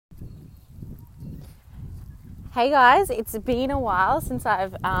Hey guys, it's been a while since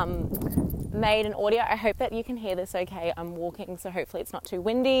I've made an audio. I hope that you can hear this okay. I'm walking, so hopefully it's not too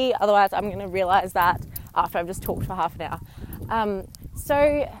windy. Otherwise, I'm going to realise that after I've just talked for half an hour.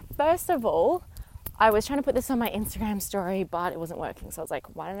 So first of all, I was trying to put this on my Instagram story, but it wasn't working. So I was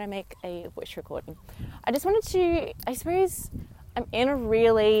like, why don't I make a voice recording? I just wanted to, I suppose I'm in a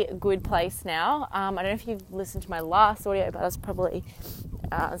really good place now. I don't know if you've listened to my last audio, but I was probably...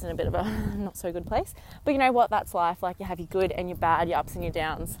 I was in a bit of a not so good place. But you know what? That's life. Like, you have your good and your bad, your ups and your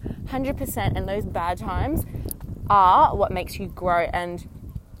downs. 100%. And those bad times are what makes you grow. And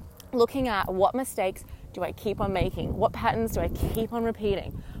looking at what mistakes do I keep on making? What patterns do I keep on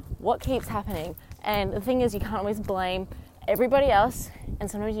repeating? What keeps happening? And the thing is, you can't always blame everybody else.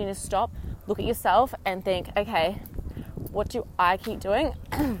 And sometimes you need to stop, look at yourself and think, okay, what do I keep doing?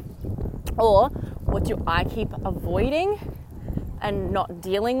 Or what do I keep avoiding and not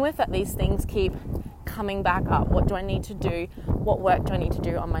dealing with, that these things keep coming back up? What do I need to do? What work do I need to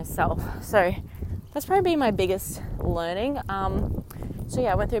do on myself? So that's probably been my biggest learning. So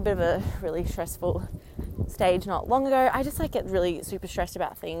yeah, I went through a bit of a really stressful stage not long ago. I just get really super stressed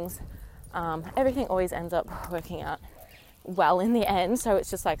about things. Everything always ends up working out well in the end, so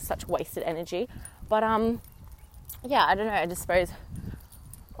it's just such wasted energy. But yeah, I don't know, I just suppose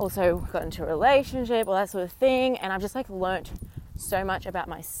also got into a relationship, all that sort of thing, and I've just learnt so much about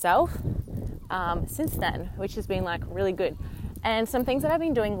myself since then, which has been really good. And some things that I've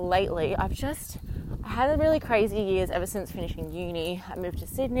been doing lately, I had a really crazy years ever since finishing uni. I moved to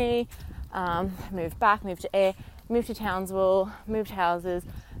Sydney, moved back, moved to Ayr, moved to Townsville, moved houses,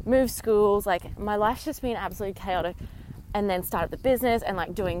 moved schools. My life's just been absolutely chaotic. And then started the business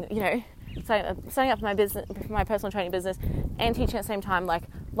and doing, setting up my business, my personal training business, and teaching at the same time.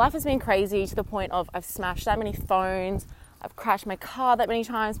 Life has been crazy to the point of I've smashed that many phones. I've crashed my car that many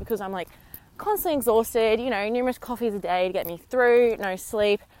times because I'm constantly exhausted, numerous coffees a day to get me through, no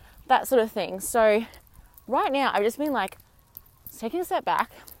sleep, that sort of thing. So right now I've just been taking a step back,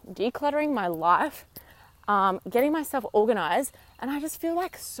 decluttering my life, getting myself organized, and I just feel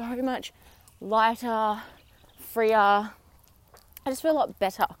so much lighter, freer. I just feel a lot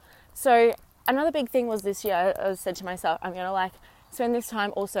better. So another big thing was this year, I said to myself, I'm going to spend this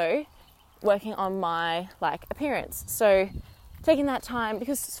time also working on my appearance. So taking that time,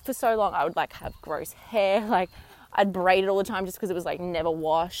 because for so long I would have gross hair, I'd braid it all the time just because it was never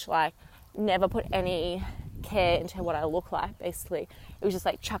wash, never put any care into what I look like. Basically it was just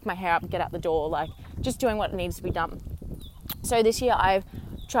chuck my hair up, get out the door, just doing what needs to be done. So this year I've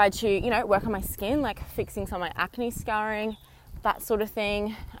tried to work on my skin, fixing some of my acne, scarring, that sort of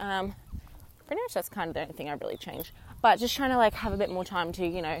thing. Pretty much that's kind of the only thing I really changed, but just trying to have a bit more time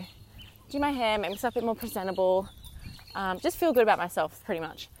to do my hair, make myself a bit more presentable, just feel good about myself pretty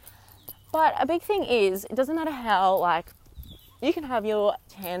much. But a big thing is, it doesn't matter how you can have your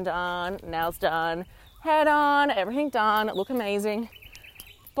tan done, nails done, hair done, everything done, look amazing,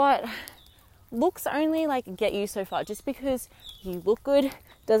 but looks only get you so far. Just because you look good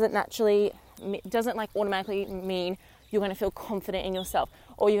doesn't automatically mean you're going to feel confident in yourself,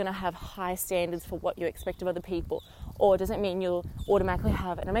 or you're going to have high standards for what you expect of other people, or it doesn't mean you'll automatically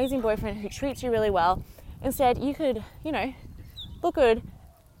have an amazing boyfriend who treats you really well. Instead, you could, look good,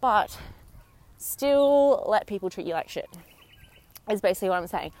 but still let people treat you like shit, is basically what I'm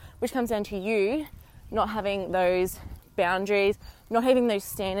saying, which comes down to you not having those boundaries, not having those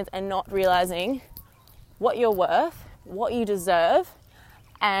standards, and not realizing what you're worth, what you deserve,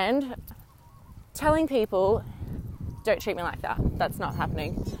 and telling people, don't treat me like that, that's not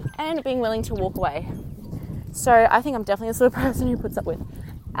happening, and being willing to walk away. So I think I'm definitely the sort of person who puts up with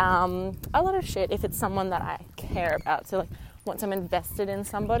a lot of shit if it's someone that I care about. So once I'm invested in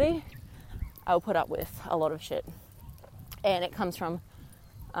somebody, I'll put up with a lot of shit, and it comes from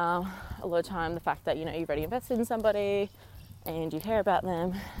a lot of time the fact that you've already invested in somebody and you care about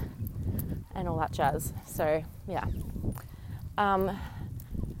them and all that jazz. So yeah.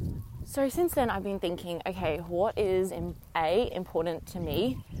 So since then I've been thinking, okay, what is important to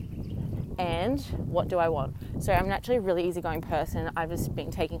me and what do I want? So I'm naturally a really easygoing person. I've just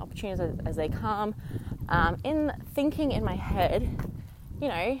been taking opportunities as they come, in thinking in my head,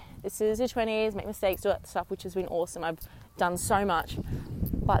 this is your 20s, make mistakes, do that stuff, which has been awesome. I've done so much.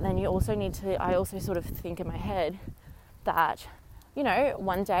 But then I also sort of think in my head that,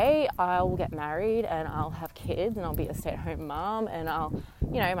 one day I'll get married and I'll have kids and I'll be a stay-at-home mom, and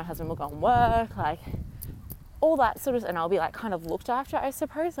my husband will go and work, all that sort of, and I'll be kind of looked after, I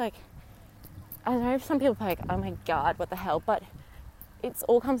suppose. I don't know, some people are oh my God, what the hell? But it's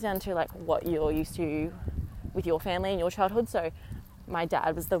all comes down to what you're used to with your family and your childhood. So my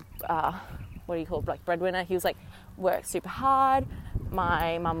dad was like breadwinner. He was like, worked super hard.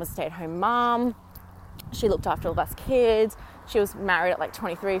 My mum was a stay-at-home mum. She looked after all of us kids. She was married at like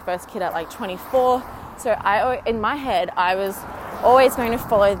 23, first kid at like 24. So in my head, I was always going to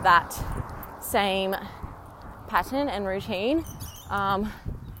follow that same pattern and routine.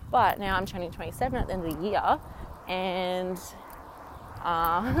 But now I'm turning 27 at the end of the year, and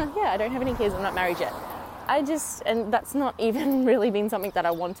I don't have any kids. I'm not married yet. And that's not even really been something that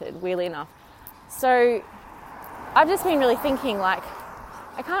I wanted, weirdly enough. So I've just been really thinking, like,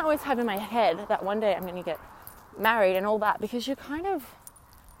 I can't always have in my head that one day I'm going to get married and all that, because you're kind of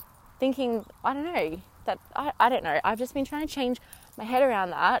thinking, I don't know. I've just been trying to change my head around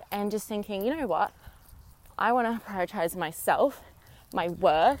that and just thinking, you know what? I want to prioritize myself, my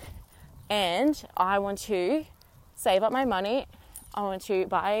work, and I want to save up my money. I want to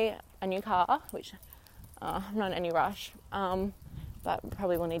buy a new car, which I'm not in any rush, but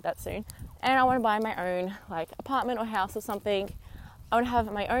probably will need that soon. And I want to buy my own like apartment or house or something. I want to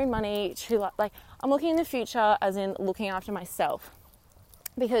have my own money to like I'm looking in the future as in looking after myself,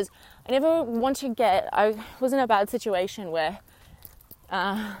 because I never want to I was in a bad situation where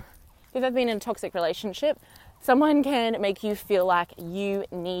if you've ever been in a toxic relationship, someone can make you feel like you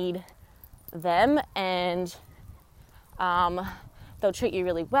need them, and they'll treat you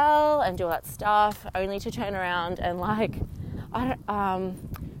really well and do all that stuff, only to turn around and like,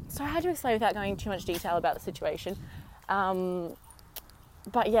 so how do you explain without going too much detail about the situation?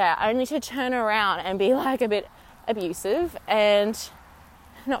 But yeah, only to turn around and be like a bit abusive, and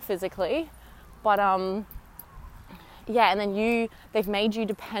not physically, but and then they've made you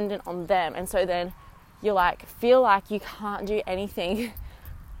dependent on them, and so then you like feel like you can't do anything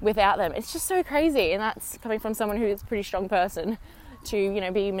without them. It's just so crazy, and that's coming from someone who's a pretty strong person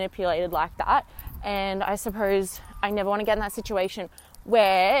to, be manipulated like that. And I suppose I never want to get in that situation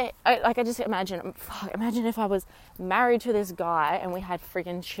where, I just imagine if I was married to this guy and we had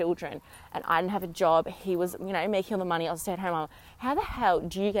friggin' children and I didn't have a job, he was, making all the money, I was a stay-at-home mom. How the hell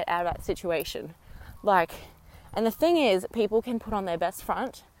do you get out of that situation? Like, and the thing is, people can put on their best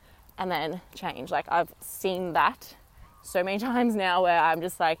front and then change. Like, I've seen that so many times now where I'm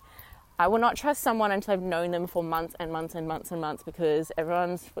just like, I will not trust someone until I've known them for months and months and months and months, because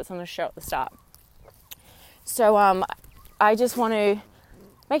everyone's puts on the show at the start. So I just want to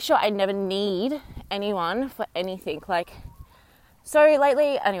make sure I never need anyone for anything. Like, so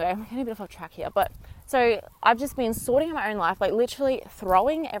lately, anyway, I'm getting a bit off track here, but so I've just been sorting out my own life, like literally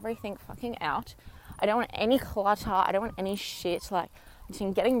throwing everything fucking out. I don't want any clutter. I don't want any shit. Like,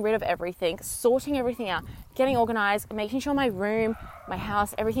 getting rid of everything, sorting everything out, getting organized, making sure my room, my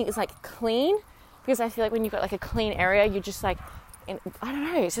house, everything is like clean, because I feel like when you've got like a clean area, you're just like, I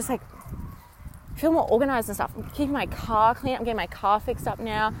don't know, it's just like, feel more organized and stuff. I'm keeping my car clean. I'm getting my car fixed up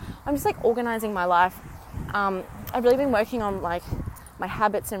now. I'm just like organizing my life. I've really been working on like my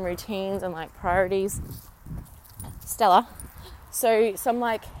habits and routines and like priorities. Stella. So some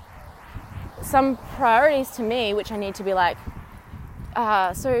priorities to me, which I need to be like,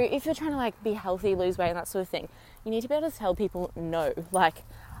 so if you're trying to like be healthy, lose weight and that sort of thing, you need to be able to tell people no. Like,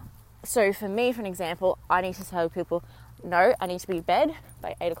 so for me, for an example, I need to tell people no, I need to be in bed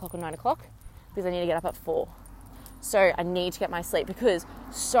by 8 o'clock or 9 o'clock because I need to get up at 4. So I need to get my sleep, because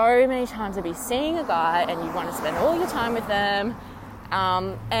so many times I'd be seeing a guy and you want to spend all your time with them.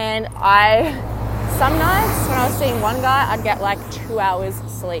 And some nights when I was seeing one guy, I'd get like 2 hours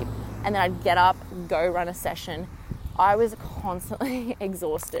sleep and then I'd get up, go run a session. I was constantly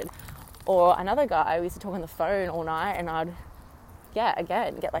exhausted. Or another guy, we used to talk on the phone all night and I'd,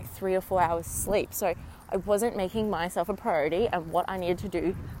 get like 3 or 4 hours sleep. So I wasn't making myself a priority and what I needed to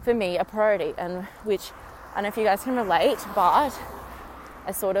do for me a priority, and which I don't know if you guys can relate, but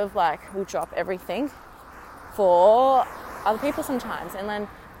I sort of like will drop everything for other people sometimes, and then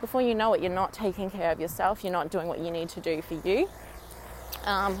before you know it, you're not taking care of yourself, you're not doing what you need to do for you,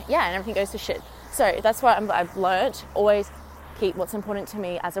 and everything goes to shit. So that's why I've learnt, always keep what's important to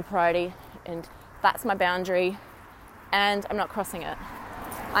me as a priority, and that's my boundary, and I'm not crossing it.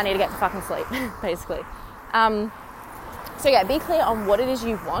 I need to get to fucking sleep, basically. Be clear on what it is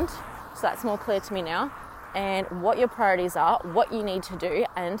you want, so that's more clear to me now, and what your priorities are, what you need to do,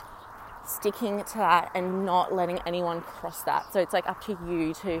 and sticking to that and not letting anyone cross that. So it's like up to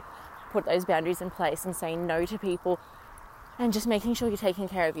you to put those boundaries in place and say no to people and just making sure you're taking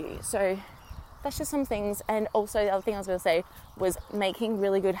care of you. So that's just some things. And also the other thing I was going to say was making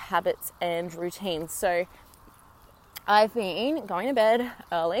really good habits and routines. So I've been going to bed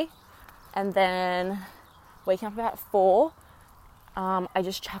early and then waking up about 4. I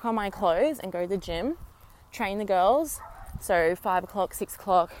just chuck on my clothes and go to the gym, train the girls. So 5 o'clock, 6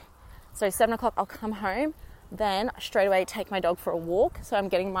 o'clock, So 7 o'clock I'll come home, then straight away take my dog for a walk. So I'm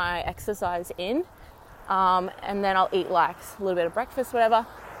getting my exercise in. And then I'll eat like a little bit of breakfast, whatever,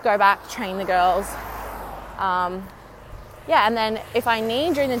 go back, train the girls. And then if I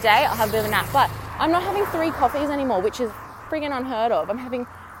need during the day, I'll have a bit of a nap. But I'm not having 3 coffees anymore, which is friggin' unheard of. I'm having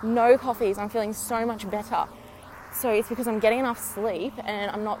no coffees. I'm feeling so much better. So it's because I'm getting enough sleep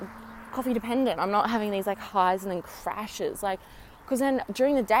and I'm not coffee dependent. I'm not having these like highs and then crashes. Like, because then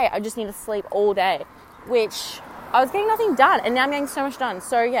during the day, I just need to sleep all day, which I was getting nothing done. And now I'm getting so much done.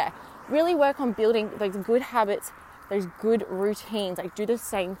 So yeah, really work on building those good habits, those good routines. Like do the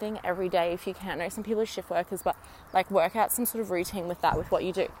same thing every day if you can. I know some people are shift workers, but like work out some sort of routine with that, with what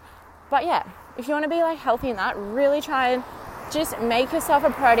you do. But yeah, if you want to be like healthy in that, really try and just make yourself a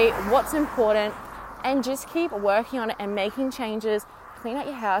priority, what's important, and just keep working on it and making changes. Clean out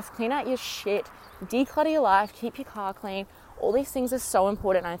your house, clean out your shit, declutter your life, keep your car clean. All these things are so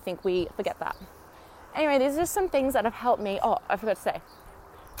important. I think we forget that. Anyway, these are just some things that have helped me. Oh, I forgot to say,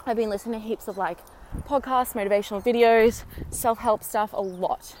 I've been listening to heaps of like podcasts, motivational videos, self-help stuff a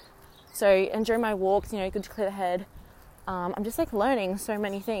lot. So, and during my walks, good to clear the head. I'm just like learning so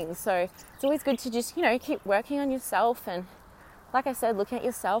many things. So it's always good to just, keep working on yourself. And like I said, looking at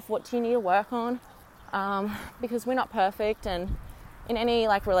yourself, what do you need to work on? Because we're not perfect. And in any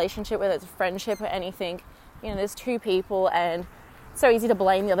like relationship, whether it's a friendship or anything, there's 2 people and it's so easy to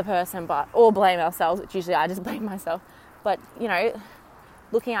blame the other person, or blame ourselves, which usually I just blame myself. But,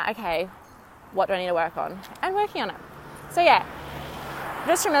 looking at, okay, what do I need to work on? And working on it. So yeah,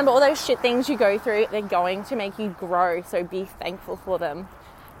 just remember all those shit things you go through, they're going to make you grow. So be thankful for them,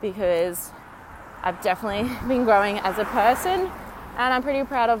 because I've definitely been growing as a person and I'm pretty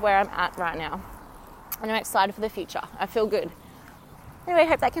proud of where I'm at right now. And I'm excited for the future. I feel good. Anyway,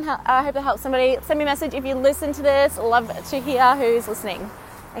 hope that can help. I hope that helps somebody. Send me a message if you listen to this. Love to hear who's listening.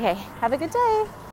 Okay, have a good day.